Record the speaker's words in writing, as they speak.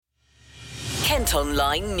Kent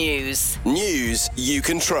Online News. News you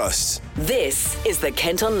can trust. This is the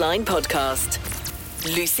Kent Online Podcast.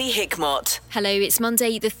 Lucy Hickmott. Hello, it's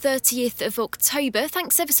Monday the 30th of October.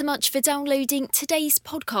 Thanks ever so much for downloading today's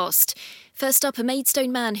podcast. First up, a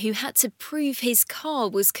Maidstone man who had to prove his car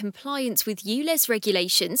was compliant with ULEZ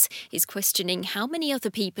regulations is questioning how many other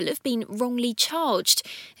people have been wrongly charged.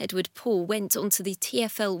 Edward Paul went onto the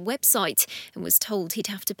TfL website and was told he'd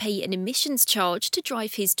have to pay an emissions charge to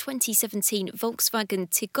drive his 2017 Volkswagen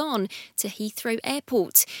Tiguan to Heathrow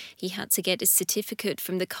Airport. He had to get a certificate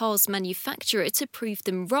from the car's manufacturer to prove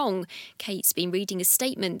them wrong. Kate's been reading a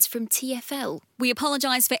statement from TfL. We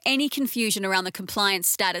apologise for any confusion around the compliance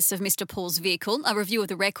status of Mr Paul's vehicle. A review of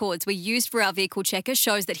the records we used for our vehicle checker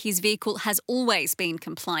shows that his vehicle has always been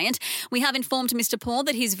compliant. We have informed Mr Paul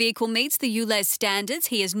that his vehicle meets the ULEZ standards.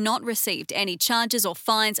 He has not received any charges or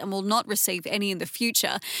fines and will not receive any in the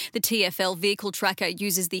future. The TfL vehicle tracker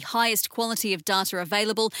uses the highest quality of data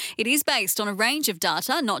available. It is based on a range of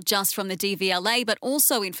data, not just from the DVLA, but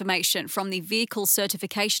also information from the Vehicle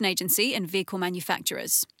Certification Agency and vehicle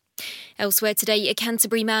manufacturers. Elsewhere today, a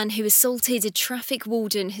Canterbury man who assaulted a traffic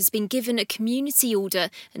warden has been given a community order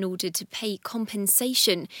and ordered to pay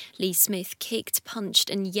compensation. Lee Smith kicked, punched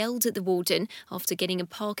and yelled at the warden after getting a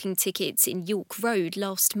parking ticket in York Road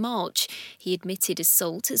last March. He admitted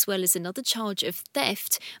assault as well as another charge of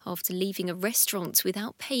theft after leaving a restaurant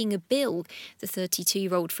without paying a bill. The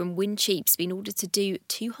 32-year-old from Wincheap's been ordered to do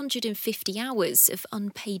 250 hours of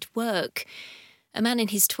unpaid work. A man in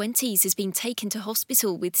his 20s has been taken to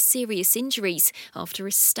hospital with serious injuries after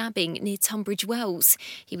a stabbing near Tunbridge Wells.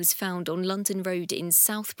 He was found on London Road in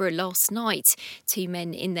Southborough last night. Two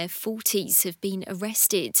men in their 40s have been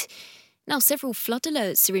arrested. Now, several flood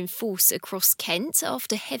alerts are in force across Kent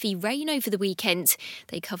after heavy rain over the weekend.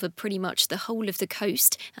 They cover pretty much the whole of the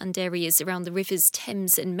coast and areas around the rivers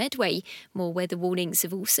Thames and Medway. More weather warnings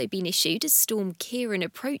have also been issued as Storm Ciarán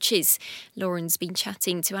approaches. Lauren's been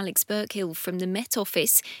chatting to Alex Burkill from the Met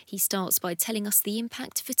Office. He starts by telling us the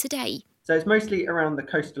impact for today. So it's mostly around the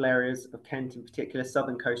coastal areas of Kent, in particular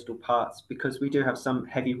southern coastal parts, because we do have some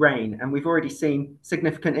heavy rain and we've already seen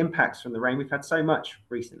significant impacts from the rain. We've had so much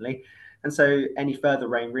recently. And so any further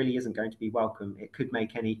rain really isn't going to be welcome. It could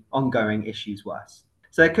make any ongoing issues worse.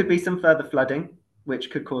 So there could be some further flooding,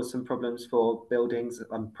 which could cause some problems for buildings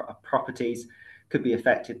and properties could be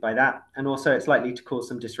affected by that. And also it's likely to cause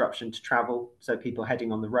some disruption to travel. So people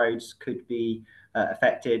heading on the roads could be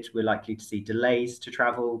affected. We're likely to see delays to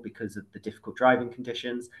travel because of the difficult driving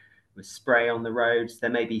conditions. With spray on the roads,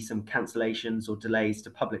 there may be some cancellations or delays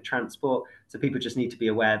to public transport. So people just need to be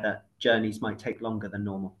aware that journeys might take longer than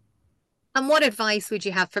normal. And what advice would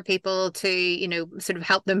you have for people to, sort of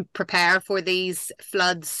help them prepare for these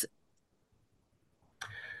floods?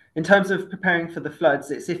 In terms of preparing for the floods,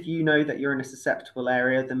 it's if you know that you're in a susceptible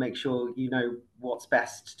area, then make sure you know what's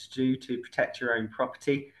best to do to protect your own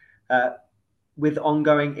property. With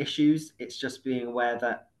ongoing issues, it's just being aware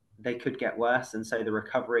that they could get worse. And so the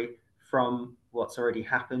recovery from what's already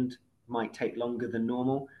happened might take longer than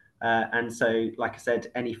normal. And so, like I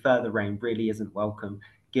said, any further rain really isn't welcome,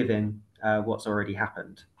 given what's already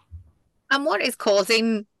happened. And what is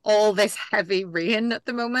causing all this heavy rain at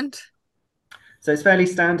the moment? So it's fairly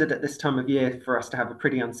standard at this time of year for us to have a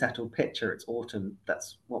pretty unsettled picture. It's autumn.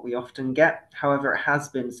 That's what we often get. However, it has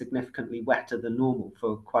been significantly wetter than normal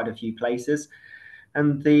for quite a few places.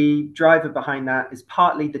 And the driver behind that is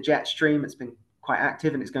partly the jet stream. It's been quite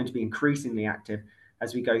active and it's going to be increasingly active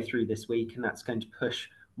as we go through this week. And that's going to push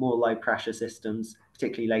more low pressure systems,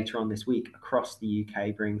 particularly later on this week across the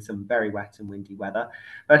UK, bringing some very wet and windy weather.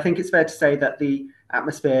 But I think it's fair to say that the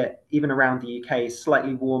atmosphere, even around the UK, is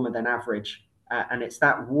slightly warmer than average. And it's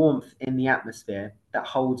that warmth in the atmosphere that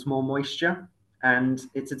holds more moisture. And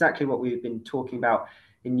it's exactly what we've been talking about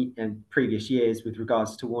in previous years with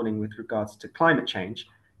regards to warning with regards to climate change,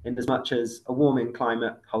 in as much as a warming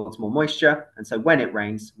climate holds more moisture. And so when it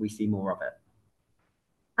rains, we see more of it.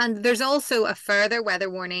 And there's also a further weather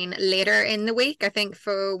warning later in the week, I think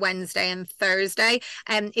for Wednesday and Thursday.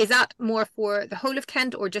 Is that more for the whole of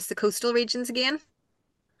Kent or just the coastal regions again?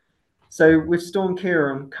 So with Storm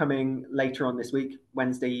Ciarán coming later on this week,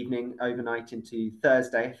 Wednesday evening, overnight into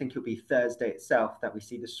Thursday, I think it'll be Thursday itself that we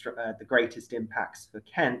see the greatest impacts for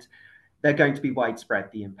Kent. They're going to be widespread,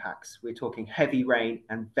 the impacts. We're talking heavy rain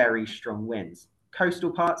and very strong winds.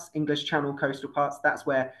 Coastal parts, English Channel coastal parts, that's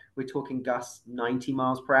where we're talking gusts 90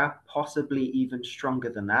 miles per hour, possibly even stronger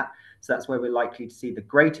than that. So that's where we're likely to see the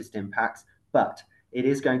greatest impacts. But it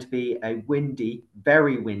is going to be a windy,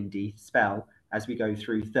 very windy spell as we go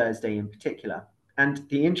through Thursday in particular. And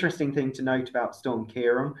the interesting thing to note about Storm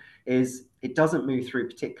Ciarán is it doesn't move through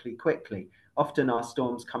particularly quickly. Often our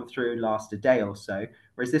storms come through and last a day or so,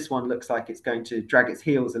 whereas this one looks like it's going to drag its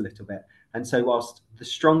heels a little bit. And so whilst the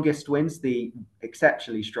strongest winds, the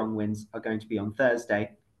exceptionally strong winds, are going to be on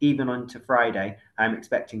Thursday, even onto Friday, I'm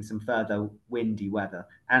expecting some further windy weather.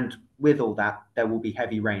 And with all that, there will be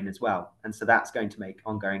heavy rain as well. And so that's going to make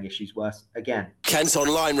ongoing issues worse again. Kent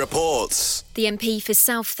Online reports. The MP for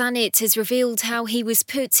South Thanet has revealed how he was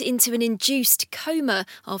put into an induced coma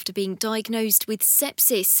after being diagnosed with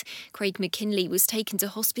sepsis. Craig McKinley was taken to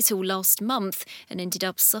hospital last month and ended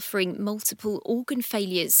up suffering multiple organ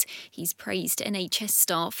failures. He's praised NHS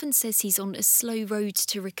staff and says he's on a slow road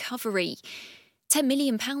to recovery. £10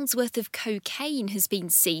 million worth of cocaine has been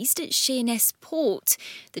seized at Sheerness Port.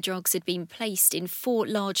 The drugs had been placed in 4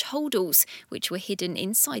 large holdalls, which were hidden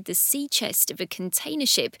inside the sea chest of a container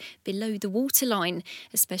ship below the waterline.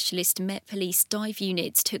 A specialist Met Police dive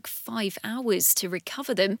unit took 5 hours to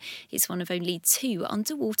recover them. It's one of only 2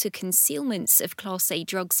 underwater concealments of Class A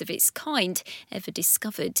drugs of its kind ever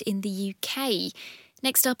discovered in the UK.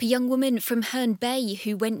 Next up, a young woman from Herne Bay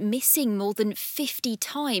who went missing more than 50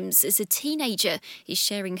 times as a teenager is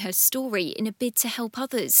sharing her story in a bid to help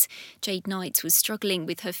others. Jade Knight was struggling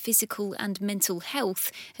with her physical and mental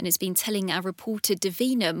health and has been telling our reporter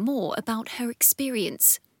Davina more about her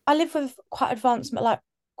experience. I live with quite advanced,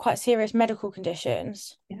 quite serious medical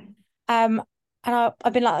conditions. Yeah. And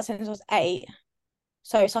I've been like that since I was 8.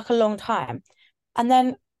 So it's like a long time. And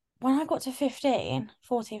then when I got to 14,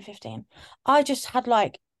 15, I just had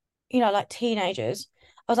like teenagers.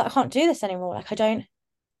 I was like, I can't do this anymore. Like, I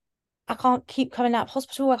can't keep coming out of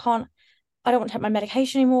hospital. I don't want to take my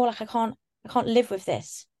medication anymore. Like, I can't live with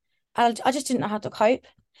this. And I just didn't know how to cope.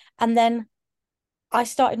 And then I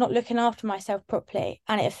started not looking after myself properly,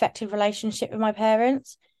 and it affected relationship with my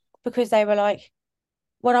parents, because they were like,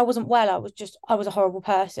 when I wasn't well, I was a horrible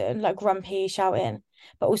person, like grumpy, shouting,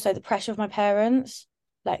 but also the pressure of my parents,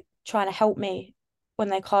 like trying to help me when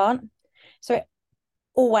they can't. So it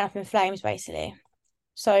all went up in flames, basically.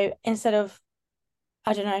 So instead of,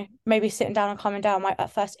 I don't know, maybe sitting down and calming down, my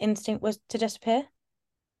first instinct was to disappear.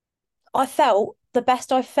 I felt the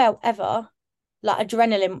best I felt ever, like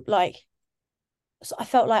adrenaline, like, so I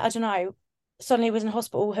felt like, I don't know, suddenly was in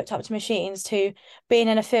hospital, hooked up to machines, to being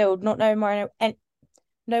in a field, not knowing where, and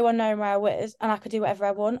no one knowing where I was, and I could do whatever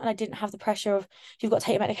I want, and I didn't have the pressure of, you've got to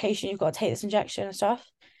take your medication, you've got to take this injection and stuff.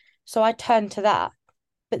 So I turned to that.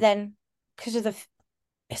 But then, because of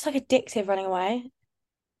it's like addictive running away.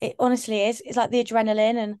 It honestly is. It's like the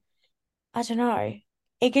adrenaline, and I don't know.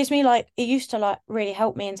 It gives me it used to really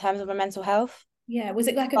help me in terms of my mental health. Yeah, was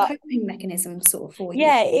it like a coping mechanism sort of for you?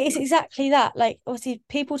 Yeah, it's exactly that. Like, obviously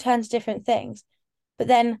people turn to different things, but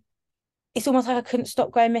then it's almost like I couldn't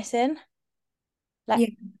stop going missing. Like,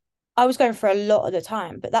 yeah. I was going for a lot of the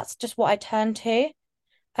time, but that's just what I turned to.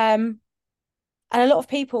 And a lot of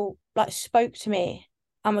people spoke to me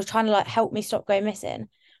and was trying to help me stop going missing.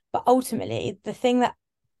 But ultimately, the thing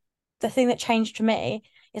that changed for me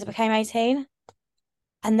is I became 18.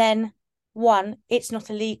 And then, one, it's not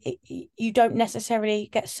illegal. You don't necessarily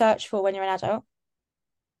get searched for when you're an adult,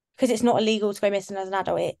 because it's not illegal to go missing as an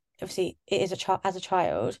adult. It is as a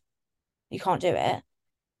child, you can't do it.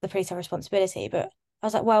 The police have responsibility. But I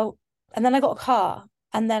was like, well, and then I got a car,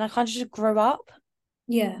 and then I kind of just grew up.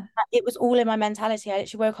 Yeah. It was all in my mentality. I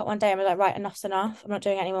literally woke up one day and was like, right, enough's enough. I'm not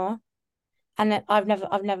doing it anymore. And then I've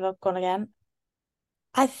never gone again.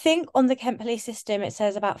 I think on the Kent police system it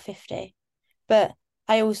says about 50, but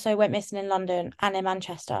I also went missing in London and in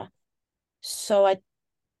Manchester. So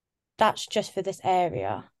that's just for this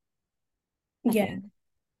area. I think.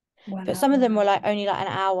 Wow. But some of them were only an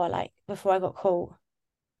hour before I got caught.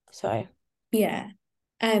 So yeah.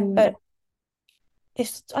 But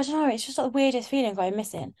I don't know, it's just the weirdest feeling going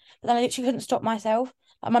missing. But then I literally couldn't stop myself.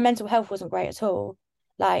 My mental health wasn't great at all.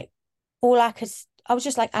 I was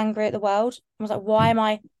just angry at the world. I was like, why am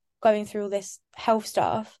I going through all this health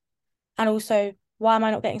stuff? And also, why am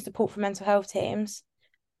I not getting support from mental health teams?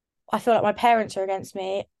 I feel like my parents are against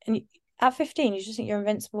me. And at 15, you just think you're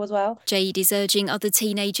invincible as well. Jade is urging other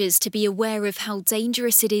teenagers to be aware of how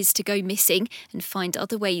dangerous it is to go missing and find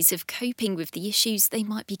other ways of coping with the issues they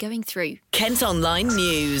might be going through. Kent Online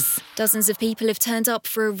News. Dozens of people have turned up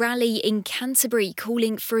for a rally in Canterbury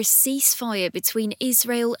calling for a ceasefire between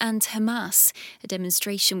Israel and Hamas. A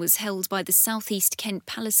demonstration was held by the South East Kent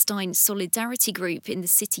Palestine Solidarity Group in the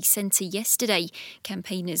city centre yesterday.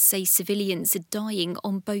 Campaigners say civilians are dying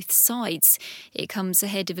on both sides. It comes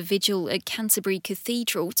ahead of a vigil at Canterbury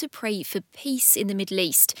Cathedral to pray for peace in the Middle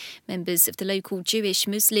East. Members of the local Jewish,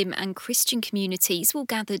 Muslim and Christian communities will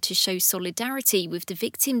gather to show solidarity with the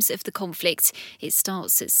victims of the conflict. It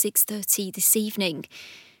starts at 6:30 this evening.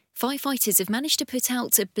 Firefighters have managed to put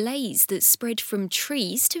out a blaze that spread from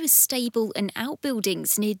trees to a stable and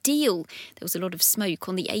outbuildings near Deal. There was a lot of smoke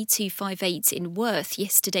on the A258 in Worth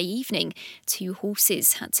yesterday evening. 2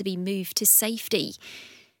 horses had to be moved to safety.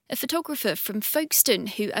 A photographer from Folkestone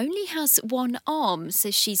who only has one arm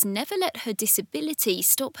says she's never let her disability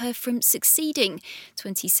stop her from succeeding.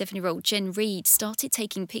 27-year-old Jen Reid started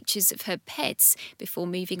taking pictures of her pets before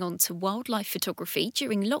moving on to wildlife photography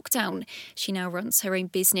during lockdown. She now runs her own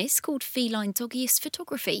business called Feline Doggiest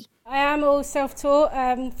Photography. I am all self-taught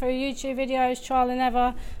through YouTube videos, trial and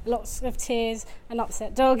error, lots of tears, an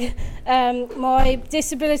upset dog. My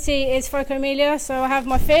disability is phocomelia, so I have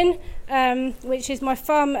my fin, which is my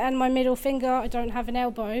thumb and my middle finger. I don't have an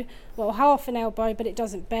elbow, well, half an elbow, but it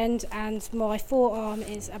doesn't bend, and my forearm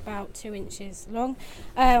is about 2 inches long.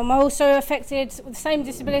 I'm also affected with the same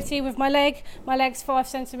disability with my leg. My leg's 5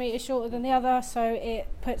 centimetres shorter than the other, so it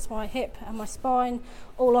puts my hip and my spine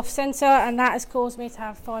all off centre, and that has caused me to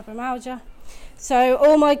have fibromyalgia. So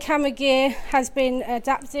all my camera gear has been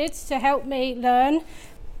adapted to help me learn.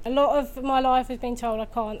 A lot of my life has been told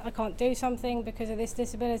I can't do something because of this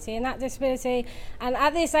disability and that disability, and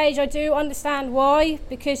at this age I do understand why,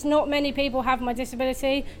 because not many people have my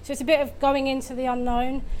disability, so it's a bit of going into the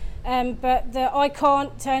unknown. But the I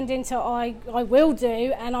can't turned into I will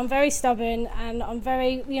do, and I'm very stubborn, and I'm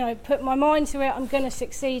very, put my mind to it, I'm going to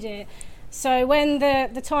succeed it. So when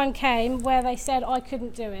the time came where they said I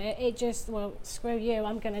couldn't do it, it just, well, screw you,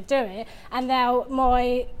 I'm going to do it. And now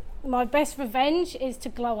my best revenge is to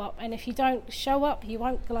glow up, and if you don't show up, you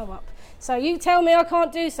won't glow up. So you tell me I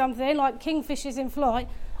can't do something like kingfishers in flight,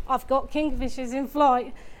 I've got kingfishers in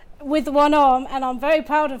flight with one arm, and I'm very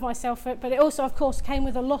proud of myself for it, but it also, of course, came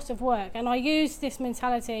with a lot of work. And I used this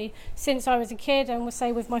mentality since I was a kid, and we'll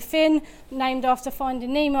say with my fin, named after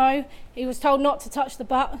Finding Nemo, he was told not to touch the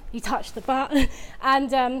butt, he touched the butt,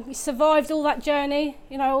 and he survived all that journey,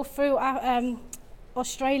 all through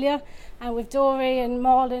Australia, and with Dory and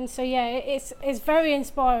Marlin. So yeah, it's very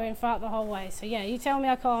inspiring throughout the whole way. So yeah, you tell me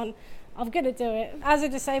I can't, I'm going to do it. As a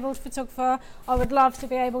disabled photographer, I would love to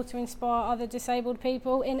be able to inspire other disabled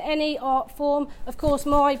people in any art form. Of course,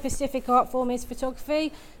 my specific art form is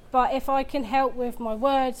photography, but if I can help with my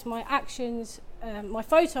words, my actions, my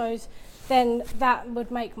photos, then that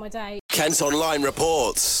would make my day. Kent Online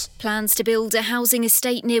reports. Plans to build a housing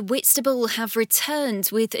estate near Whitstable have returned,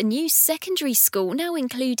 with a new secondary school now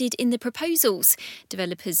included in the proposals.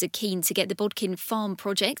 Developers are keen to get the Bodkin Farm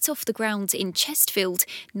project off the ground in Chestfield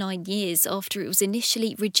 9 years after it was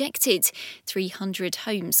initially rejected. 300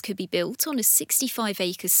 homes could be built on a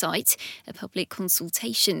 65-acre site. A public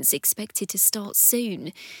consultation's expected to start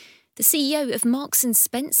soon. The CEO of Marks &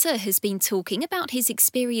 Spencer has been talking about his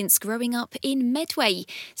experience growing up in Medway.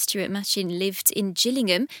 Stuart Machin lived in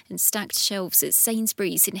Gillingham and stacked shelves at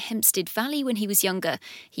Sainsbury's in Hempstead Valley when he was younger.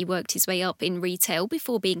 He worked his way up in retail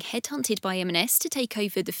before being headhunted by M&S to take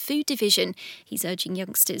over the food division. He's urging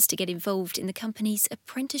youngsters to get involved in the company's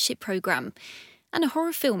apprenticeship programme. And a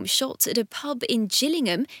horror film shot at a pub in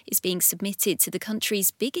Gillingham is being submitted to the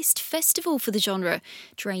country's biggest festival for the genre.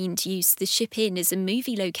 Drained used the Ship Inn as a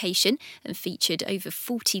movie location and featured over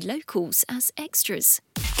 40 locals as extras.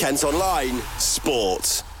 Kent Online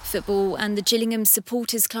Sport. Football and the Gillingham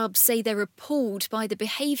Supporters Club say they're appalled by the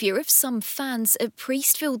behaviour of some fans at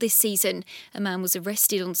Priestfield this season. A man was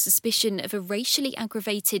arrested on suspicion of a racially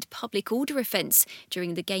aggravated public order offence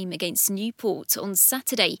during the game against Newport on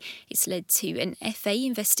Saturday. It's led to an FA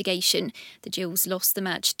investigation. The Gills lost the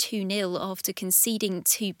match 2-0 after conceding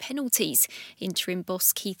 2 penalties. Interim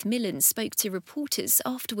boss Keith Millen spoke to reporters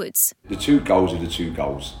afterwards. The 2 goals are the 2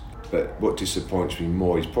 goals, but what disappoints me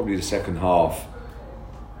more is probably the second half.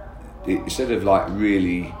 Instead of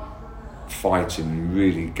really fighting,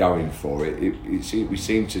 really going for it, we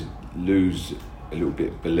seem to lose a little bit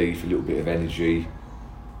of belief, a little bit of energy,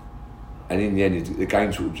 and in the end the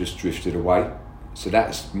game sort of just drifted away. So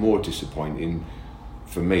that's more disappointing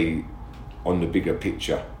for me on the bigger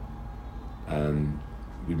picture.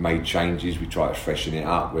 We made changes, we tried to freshen it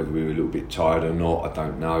up, whether we were a little bit tired or not, I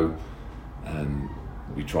don't know.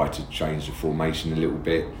 We tried to change the formation a little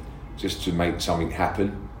bit just to make something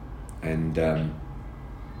happen. And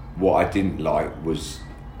what I didn't like was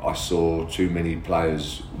I saw too many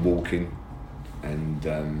players walking, and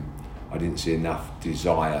I didn't see enough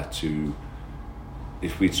desire to.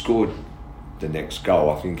 If we'd scored the next goal,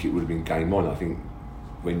 I think it would have been game on. I think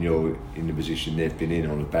when you're in the position they've been in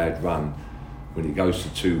on a bad run, when it goes to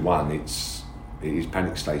 2-1, it is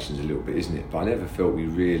panic stations a little bit, isn't it? But I never felt we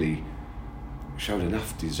really showed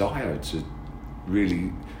enough desire to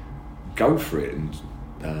really go for it,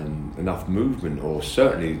 and enough movement, or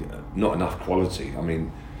certainly not enough quality. I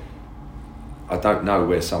mean, I don't know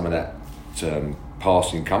where some of that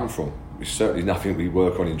passing come from. It's certainly nothing we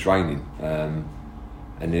work on in training, and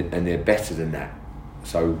they're better than that.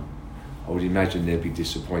 So I would imagine they'd be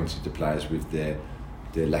disappointed, the players, with their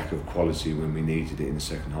lack of quality when we needed it in the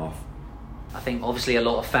second half. I think obviously a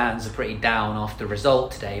lot of fans are pretty down after the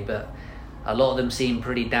result today, but a lot of them seem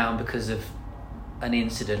pretty down because of an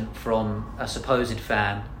incident from a supposed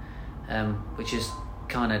fan, which is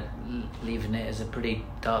kind of leaving it as a pretty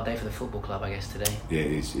dark day for the football club, I guess, today. Yeah,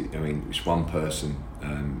 it is. I mean, it's one person.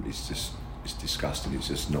 It's disgusting. It's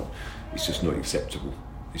just not acceptable.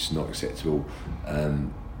 It's not acceptable,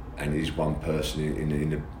 and it is one person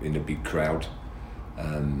in a big crowd.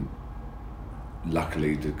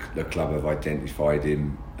 Luckily, the club have identified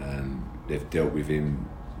him. They've dealt with him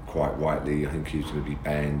quite rightly. I think he's going to be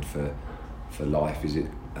banned for life, is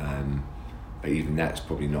it? But even that's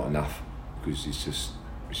probably not enough, because it's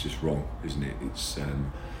just wrong, isn't it? It's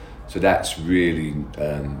so that's really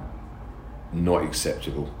not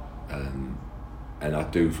acceptable, and I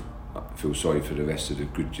do feel sorry for the rest of the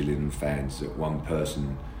good Gillingham fans, that one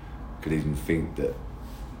person could even think that.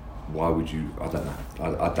 Why would you? I don't know.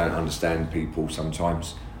 I don't understand people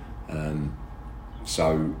sometimes.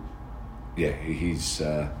 So yeah, he's.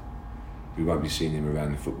 We won't be seeing him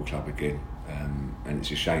around the football club again. And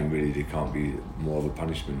it's a shame, really, there can't be more of a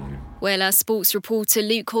punishment on him. Well, our sports reporter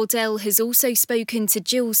Luke Cordell has also spoken to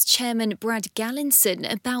Gill's chairman Brad Gallinson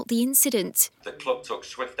about the incident. The club took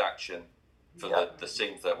swift action for the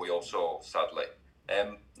scenes that we all saw, sadly.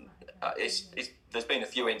 There's been a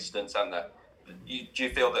few incidents, and do you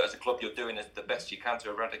feel that as a club you're doing the best you can to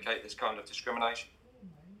eradicate this kind of discrimination?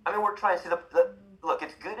 I mean, we're trying to see look,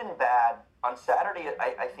 it's good and bad. On Saturday,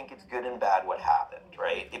 I think it's good and bad what happened,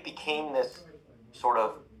 right? It became this sort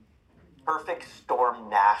of perfect storm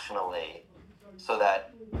nationally, so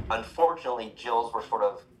that unfortunately Gills were sort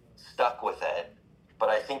of stuck with it. But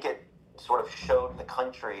I think it sort of showed the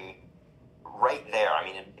country right there, I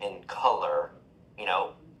mean, in color, you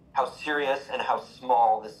know, how serious and how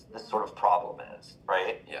small this sort of problem is,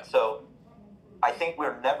 right? Yeah. So I think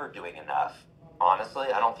we're never doing enough. Honestly,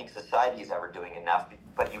 I don't think society is ever doing enough,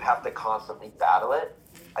 but you have to constantly battle it.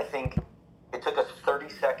 I think it took us 30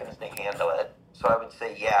 seconds to handle it. So I would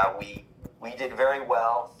say, yeah, we did very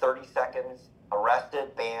well. 30 seconds,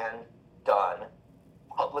 arrested, banned, done.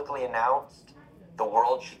 Publicly announced, the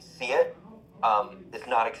world should see it. It's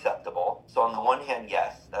not acceptable. So on the one hand,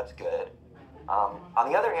 yes, that's good.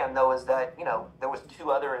 On the other hand, though, is that, you know, there was two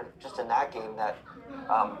other, just in that game, that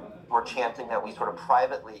were chanting that we sort of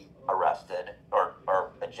privately arrested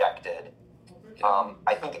or ejected.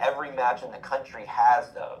 I think every match in the country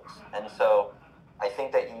has those. And so I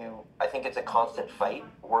think it's a constant fight.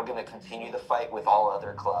 We're going to continue the fight with all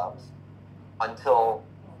other clubs until,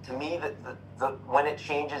 to me, when it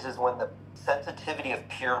changes is when the sensitivity of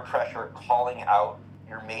peer pressure calling out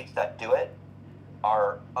your mates that do it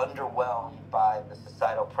are underwhelmed by the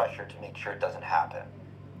societal pressure to make sure it doesn't happen.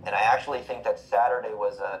 And I actually think that Saturday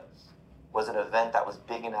was an event that was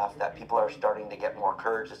big enough that people are starting to get more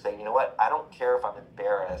courage to say, you know what, I don't care if I'm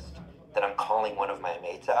embarrassed that I'm calling one of my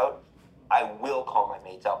mates out. I will call my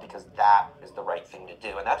mates out because that is the right thing to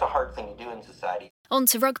do. And that's a hard thing to do in society. On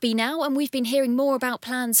to rugby now, and we've been hearing more about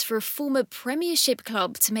plans for a former Premiership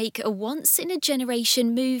club to make a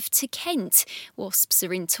once-in-a-generation move to Kent. Wasps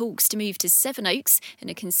are in talks to move to Sevenoaks and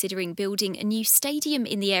are considering building a new stadium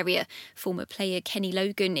in the area. Former player Kenny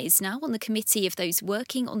Logan is now on the committee of those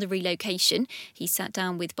working on the relocation. He sat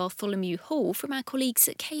down with Bartholomew Hall from our colleagues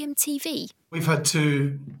at KMTV. We've had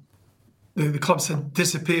to... The clubs had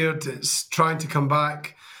disappeared. It's trying to come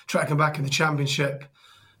back in the Championship.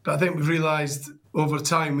 But I think we've realised over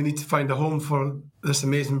time we need to find a home for this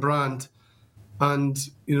amazing brand. And,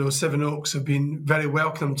 you know, Sevenoaks have been very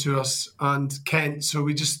welcome to us, and Kent. So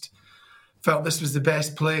we just felt this was the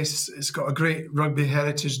best place. It's got a great rugby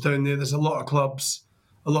heritage down there. There's a lot of clubs,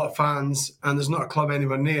 a lot of fans, and there's not a club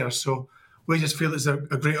anywhere near. So we just feel it's a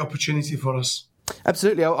great opportunity for us.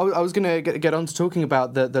 Absolutely. I was going to get on to talking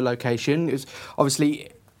about the location. It's obviously,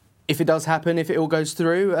 if it does happen, if it all goes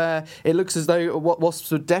through, it looks as though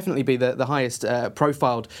Wasps would definitely be the highest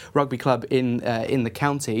profiled rugby club in the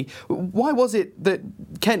county. Why was it that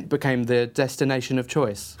Kent became the destination of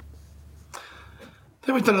choice? I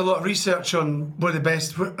think we've done a lot of research on where the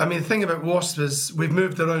best... I mean, the thing about Wasps is we've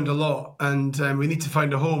moved around a lot, and we need to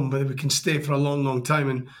find a home where we can stay for a long, long time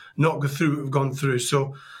and not go through what we've gone through.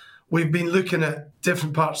 So we've been looking at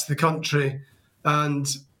different parts of the country, and,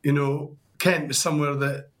 you know, Kent was somewhere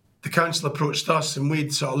that the council approached us and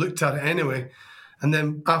we'd sort of looked at it anyway. And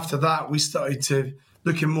then after that, we started to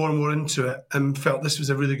looking more and more into it and felt this was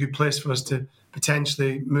a really good place for us to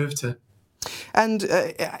potentially move to. And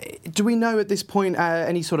do we know at this point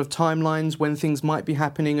any sort of timelines when things might be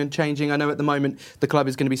happening and changing? I know at the moment the club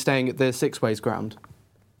is going to be staying at the Six Ways ground.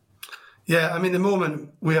 Yeah, I mean, the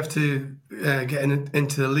moment we have to get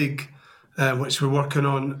into the league, which we're working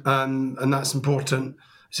on, and that's important.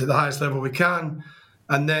 It's at the highest level we can.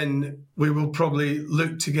 And then we will probably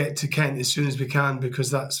look to get to Kent as soon as we can,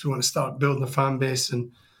 because we want to start building a fan base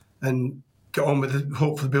and get on with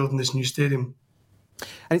hopefully building this new stadium.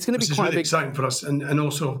 And it's going to be quite really exciting for us, and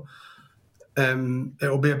also it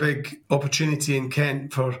will be a big opportunity in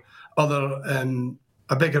Kent for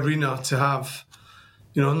a big arena to have,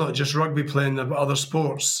 you know, not just rugby playing there, but other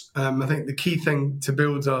sports. I think the key thing to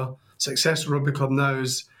build a successful rugby club now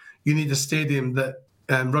is you need a stadium that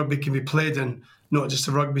rugby can be played in, not just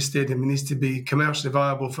a rugby stadium. It needs to be commercially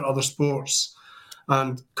viable for other sports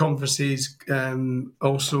and conferences,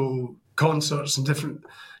 also concerts and different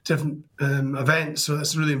events. So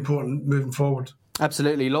that's really important moving forward.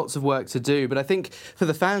 Absolutely, lots of work to do. But I think for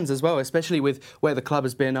the fans as well, especially with where the club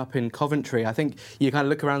has been up in Coventry, I think you kind of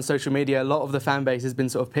look around social media, a lot of the fan base has been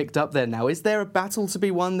sort of picked up there now. Is there a battle to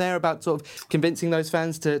be won there about sort of convincing those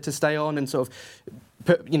fans to stay on and sort of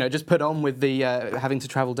put on with the having to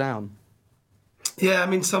travel down? Yeah, I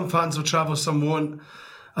mean, some fans will travel, some won't.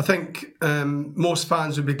 I think most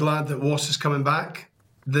fans would be glad that Wasps is coming back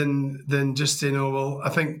than just saying, oh, well, I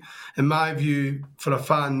think, in my view, for a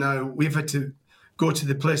fan now, we've had to go to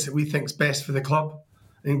the place that we think is best for the club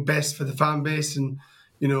and best for the fan base. And,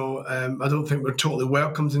 you know, I don't think we're totally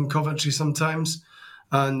welcomed in Coventry sometimes.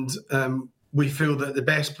 And we feel that the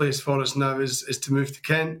best place for us now is to move to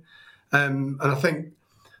Kent. And I think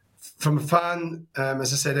from a fan,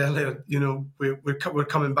 as I said earlier, you know, we're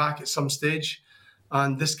coming back at some stage.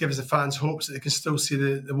 And this gives the fans hopes that they can still see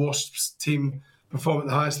the Wasps team perform at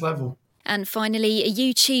the highest level. And finally, a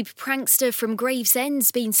YouTube prankster from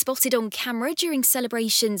Gravesend's been spotted on camera during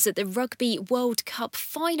celebrations at the Rugby World Cup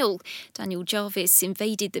final. Daniel Jarvis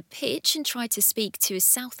invaded the pitch and tried to speak to a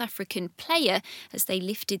South African player as they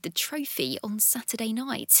lifted the trophy on Saturday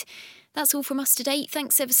night. That's all from us today.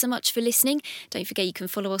 Thanks ever so much for listening. Don't forget you can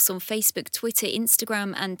follow us on Facebook, Twitter,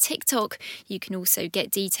 Instagram and TikTok. You can also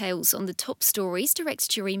get details on the top stories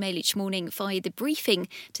direct to your email each morning via the briefing.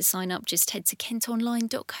 To sign up, just head to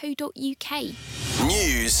kentonline.co.uk.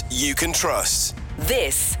 News you can trust.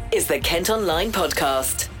 This is the Kent Online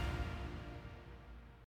Podcast.